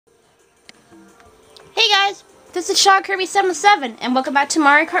Hey guys, this is Kirby77 and welcome back to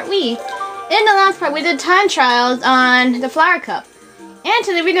Mario Kart Wii. In the last part we did time trials on the Flower Cup. And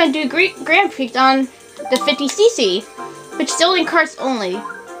today we're going to do Grand Prix on the 50cc, which is still in carts only. And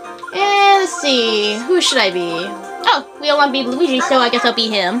let's see, who should I be? Oh, we all want to be Luigi, so I guess I'll be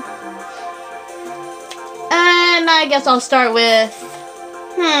him. And I guess I'll start with...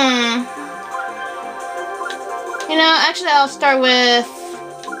 You know, actually I'll start with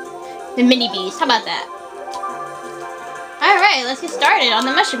the Mini Beast. How about that? Alright, let's get started on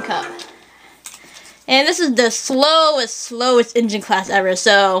the Mushroom Cup. And this is the slowest engine class ever,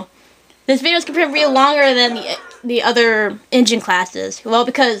 so this video is going to be real longer than the other engine classes. Well,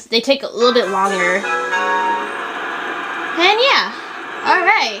 because they take a little bit longer. And yeah,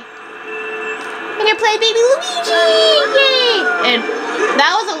 alright. I'm going to play Baby Luigi! Yay! And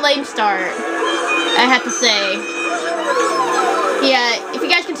that was a lame start, I have to say. Yeah, if you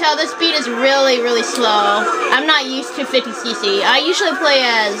guys can tell, this speed is really slow. I'm not used to 50cc. I usually play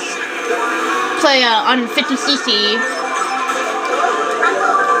on 50cc.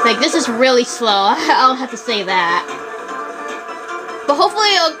 Like, this is really slow. I'll have to say that. But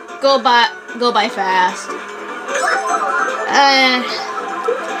hopefully it'll go by fast.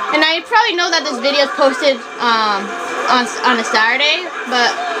 And I probably know that this video is posted on a Saturday,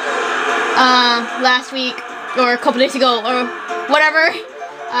 but last week or a couple days ago or whatever,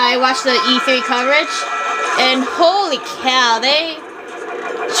 I watched the E3 coverage, and holy cow, they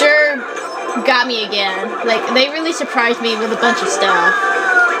sure got me again. Like, they really surprised me with a bunch of stuff.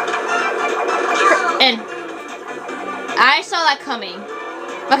 And I saw that coming.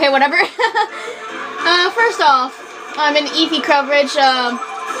 Okay, whatever. First off, in E3 coverage,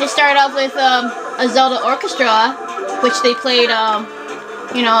 they started off with a Zelda orchestra, which they played,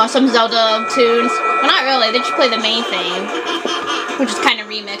 you know, some Zelda tunes. Well, not really, they just played the main theme, which is kind of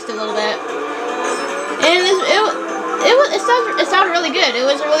remixed a little bit. And it sounded really good. It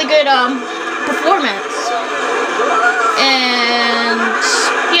was a really good performance. And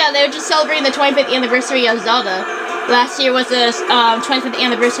yeah, they were just celebrating the 25th anniversary of Zelda. Last year was the 25th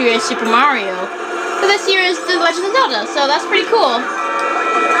anniversary of Super Mario. But this year is The Legend of Zelda, so that's pretty cool.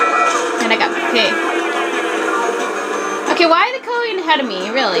 And I got, okay, why are they going ahead of me,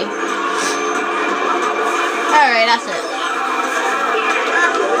 really? Alright, that's it.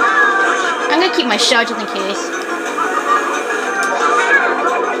 I'm gonna keep my shell just in case.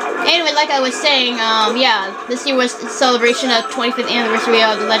 Anyway, like I was saying, yeah, this year was a celebration of 25th anniversary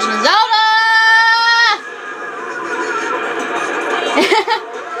of The Legend of Zelda!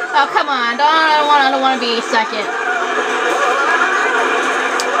 Oh, come on, I don't want to be second.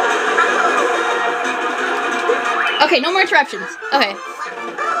 Okay, no more interruptions. Okay.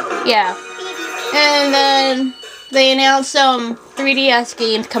 Yeah. And then they announced some 3DS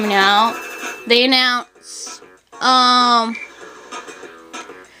games coming out. They announced Mario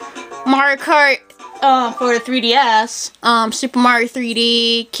Kart for the 3DS, Super Mario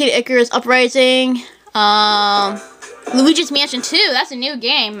 3D, Kid Icarus Uprising, Luigi's Mansion 2. That's a new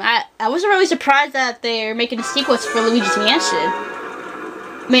game. I was really surprised that they're making a sequel for Luigi's Mansion.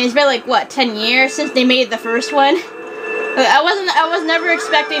 I mean, it's been like, what, 10 years since they made the first one? I was never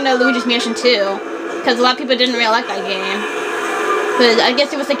expecting a Luigi's Mansion 2, because a lot of people didn't really like that game. But I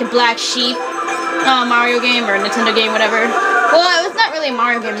guess it was like a black sheep Mario game or Nintendo game, whatever. Well, it was not really a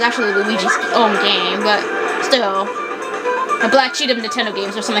Mario game, it was actually Luigi's own game, but still. A black sheep of Nintendo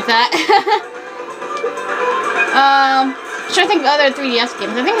games or something like that. I'm trying to think of other 3DS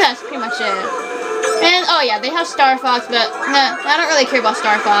games. I think that's pretty much it. And, oh yeah, they have Star Fox, but nah, I don't really care about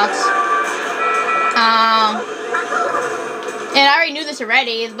Star Fox. And I already knew this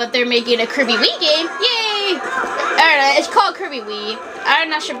already, but they're making a Kirby Wii game. Yay! Alright, it's called Kirby Wii. I'm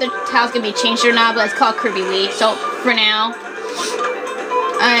not sure if the title's gonna be changed or not, but it's called Kirby Wii. So, for now.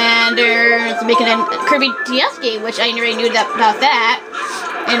 And they're making a Kirby DS game, which I already knew about that.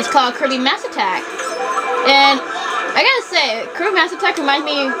 And it's called Kirby Mass Attack. And I gotta say, Kirby Mass Attack reminds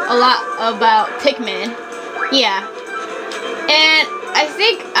me a lot about Pikmin. Yeah. And I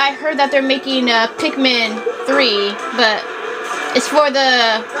think I heard that they're making Pikmin 3, but it's for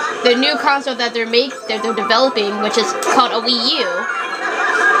the new console that they're developing, which is called a Wii U.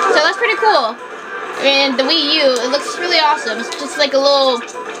 So that's pretty cool. And the Wii U, it looks really awesome. It's just like a little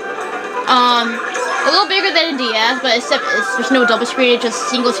bigger than a DS, but except there's no double screen, it's just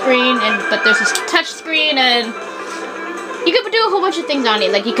single screen. But there's this touch screen, and you can do a whole bunch of things on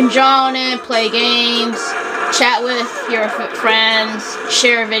it. Like you can draw on it, play games, chat with your friends,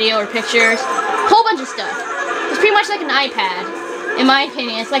 share a video or pictures, a whole bunch of stuff. It's pretty much like an iPad. In my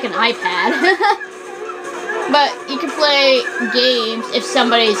opinion, it's like an iPad. But you can play games if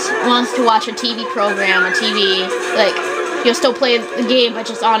somebody wants to watch a TV program, a TV, like, you'll still play the game, but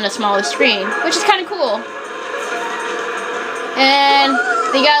just on a smaller screen, which is kind of cool. And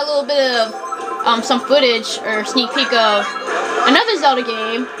they got a little bit of some footage or sneak peek of another Zelda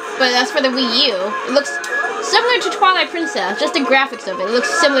game, but that's for the Wii U. It looks similar to Twilight Princess, just the graphics of it. It looks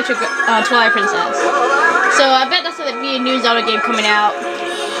similar to Twilight Princess. So I bet that's going to be a new Zelda game coming out,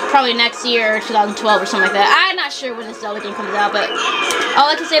 probably next year, 2012 or something like that. I'm not sure when this Zelda game comes out, but all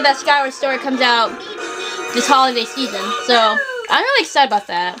I can say is that Skyward Sword comes out this holiday season, so I'm really excited about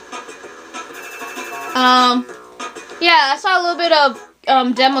that. Yeah, I saw a little bit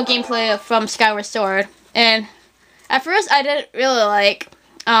of demo gameplay from Skyward Sword, and at first I didn't really like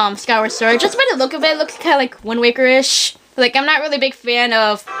Skyward Sword. Just by the look of it, it looks kind of like Wind Waker-ish. Like, I'm not really a big fan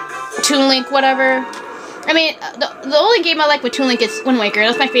of Toon Link, whatever. I mean, the only game I like with Toon Link is Wind Waker.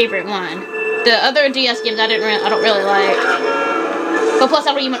 That's my favorite one. The other DS games I don't really like. But plus,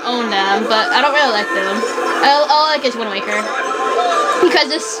 I don't even own them. But I don't really like them. All I like is Wind Waker, because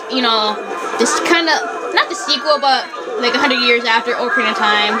this, you know, this kind of not the sequel, but like 100 years after Ocarina of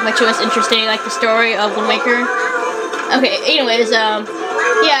Time, which was interesting, like the story of Wind Waker. Okay, anyways, yeah,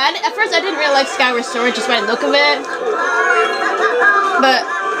 at first I didn't really like Skyward Sword just by the look of it, but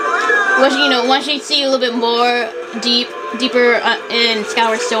once you see a little bit more deeper in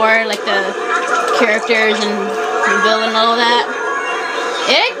Skyward Sword, like the characters and the villain and all that,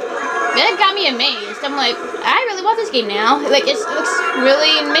 it got me amazed. I'm like, I really want this game now. Like, it looks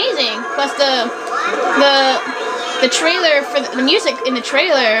really amazing. Plus the trailer for the music in the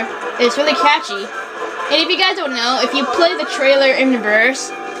trailer is really catchy. And if you guys don't know, if you play the trailer in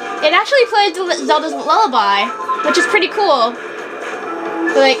reverse, it actually plays Zelda's Lullaby, which is pretty cool.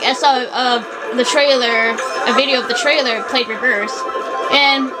 Like, I saw a video of the trailer played reverse,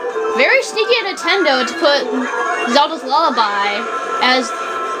 and very sneaky of Nintendo to put Zelda's Lullaby as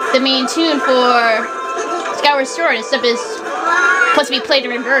the main tune for Skyward Sword, except it's supposed to be played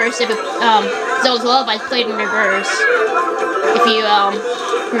in reverse. If Zelda's Lullaby is played in reverse, if you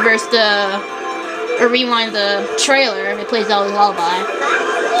reverse or rewind the trailer, it plays Zelda's Lullaby.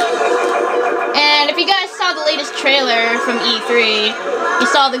 And if you guys saw the latest trailer from E3, you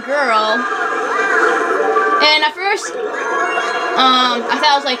saw the girl. And at first, I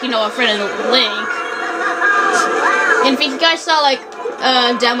thought it was like, a friend of Link. And if you guys saw like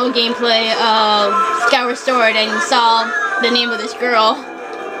demo gameplay of Skyward Sword and you saw the name of this girl,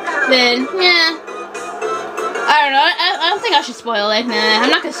 then, yeah. I don't know, I don't think I should spoil it. Nah, I'm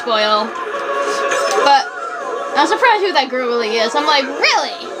not gonna spoil. But I'm surprised who that girl really is. I'm like,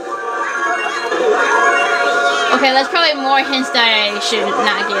 really? Okay, that's probably more hints that I should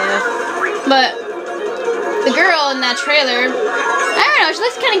not give. But the girl in that trailer, I don't know, she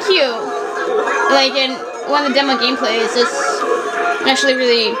looks kind of cute. Like, in one of the demo gameplays, it's actually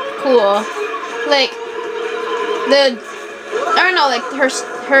really cool. Like, I don't know, like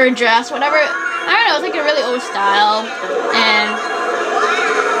her dress, whatever. I don't know, it's like a really old style. And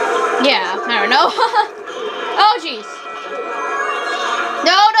yeah, I don't know. Oh, jeez.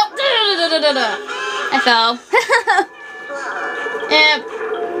 No. I fell.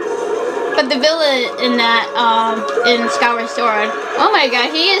 But the villain in that, in Skyward Sword, oh my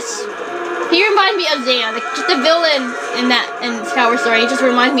god, he reminds me of Zan. Like, just the villain in Skyward Sword, he just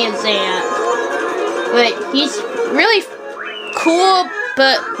reminds me of Zan. Like, he's really cool,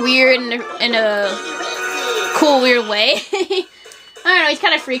 but weird in a cool, weird way. I don't know, he's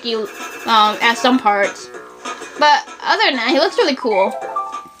kind of freaky at some parts. But other than that, he looks really cool.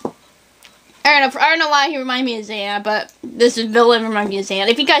 I don't know why he reminds me of Zan, but this villain reminds me of Zan.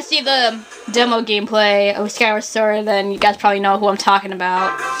 If you guys see the demo gameplay of Skyward Sword, then you guys probably know who I'm talking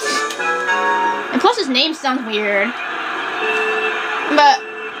about. And plus his name sounds weird. But,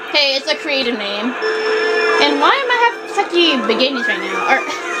 hey, it's a creative name. And why am I having sucky beginnings right now? Or,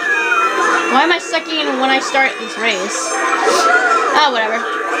 why am I sucking when I start this race? Oh, whatever.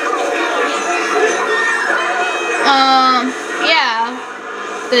 Yeah.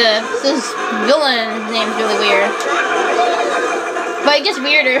 This villain's name's really weird. But it gets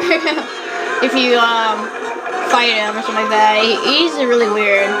weirder if you, fight him or something like that. He's really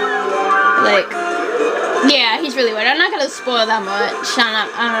weird. Like, yeah, he's really weird. I'm not gonna spoil that much. I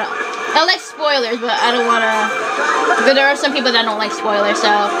don't know. I like spoilers, but I don't wanna... But there are some people that don't like spoilers, so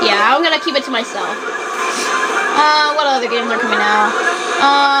yeah, I'm gonna keep it to myself. What other games are coming out?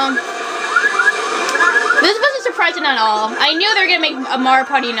 This wasn't surprising at all. I knew they were gonna make a Mario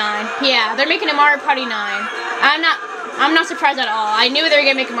Party 9. Yeah, they're making a Mario Party 9. I'm not surprised at all. I knew they were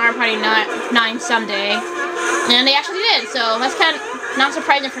gonna make a Mario Party 9 someday, and they actually did. So that's kind of not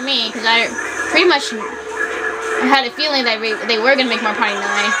surprising for me, because I pretty much I had a feeling that they were gonna make Mario Party 9.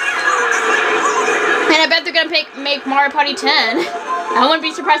 And I bet they're gonna make Mario Party 10. I wouldn't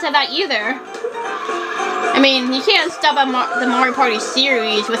be surprised at that either. I mean, you can't stop at the Mario Party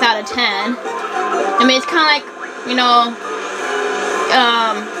series without a 10. I mean, it's kind of like, you know,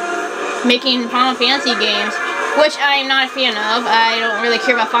 making Final Fantasy games, which I'm not a fan of. I don't really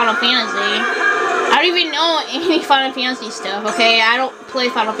care about Final Fantasy. I don't even know any Final Fantasy stuff, okay? I don't play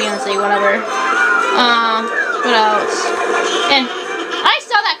Final Fantasy, whatever. What else? And I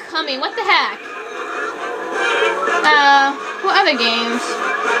saw that coming. What the heck? What other games?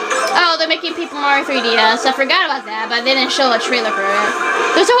 Oh, they're making Paper Mario 3DS. I forgot about that, but they didn't show a trailer for it.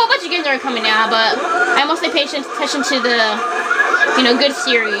 There's a whole bunch of games that are coming out, but I mostly pay attention to the, you know, good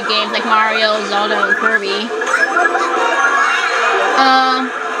series games like Mario, Zelda, and Kirby.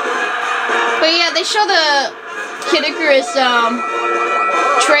 But yeah, they show the Kid Icarus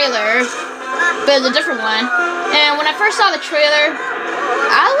trailer, but it's a different one. And when I first saw the trailer,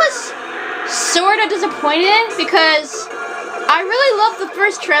 I was sort of disappointed because I really loved the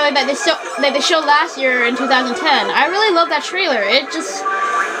first trailer that they showed last year in 2010. I really loved that trailer. It's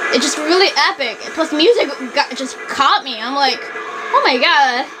just really epic. Plus, the music just caught me. I'm like, oh my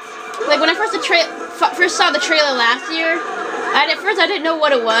god! Like when I first saw the trailer last year, at first I didn't know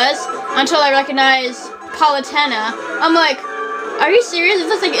what it was until I recognized Palutena. I'm like, are you serious? Is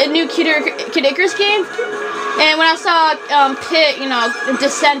this like a new Kid Icarus game? And when I saw Pit, you know,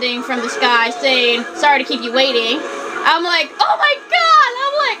 descending from the sky, saying, "Sorry to keep you waiting," I'm like, oh my god!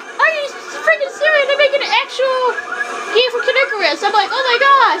 I'm like, are you freaking serious? They're making an actual game for Kid Icarus. I'm like, oh my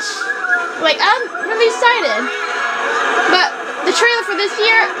gosh! Like, I'm really excited. But the trailer for this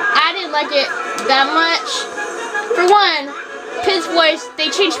year, I didn't like it that much. For one, Pit's voice,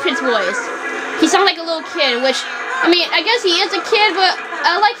 they changed Pit's voice. He sounded like a little kid, which, I mean, I guess he is a kid, but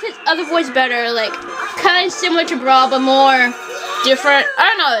I like his other voice better. Like, kind of similar to Brawl, but more different. I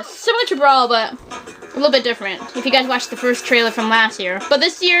don't know, similar to Brawl, but a little bit different, if you guys watched the first trailer from last year. But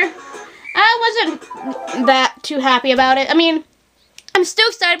this year, I wasn't that too happy about it. I mean, I'm still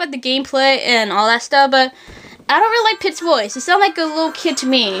excited about the gameplay and all that stuff, but I don't really like Pit's voice. It sounds like a little kid to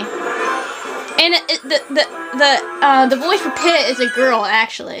me. And the voice for Pit is a girl,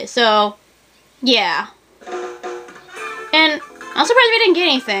 actually, so, yeah. And I'm surprised we didn't get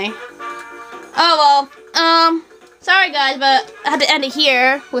anything. Oh, well, sorry guys, but I had to end it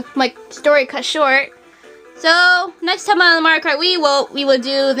here with my story cut short. So, next time on the Mario Kart Wii, we will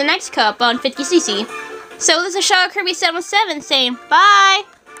do the next cup on 50cc. So, this is Shaw Kirby 77 saying bye!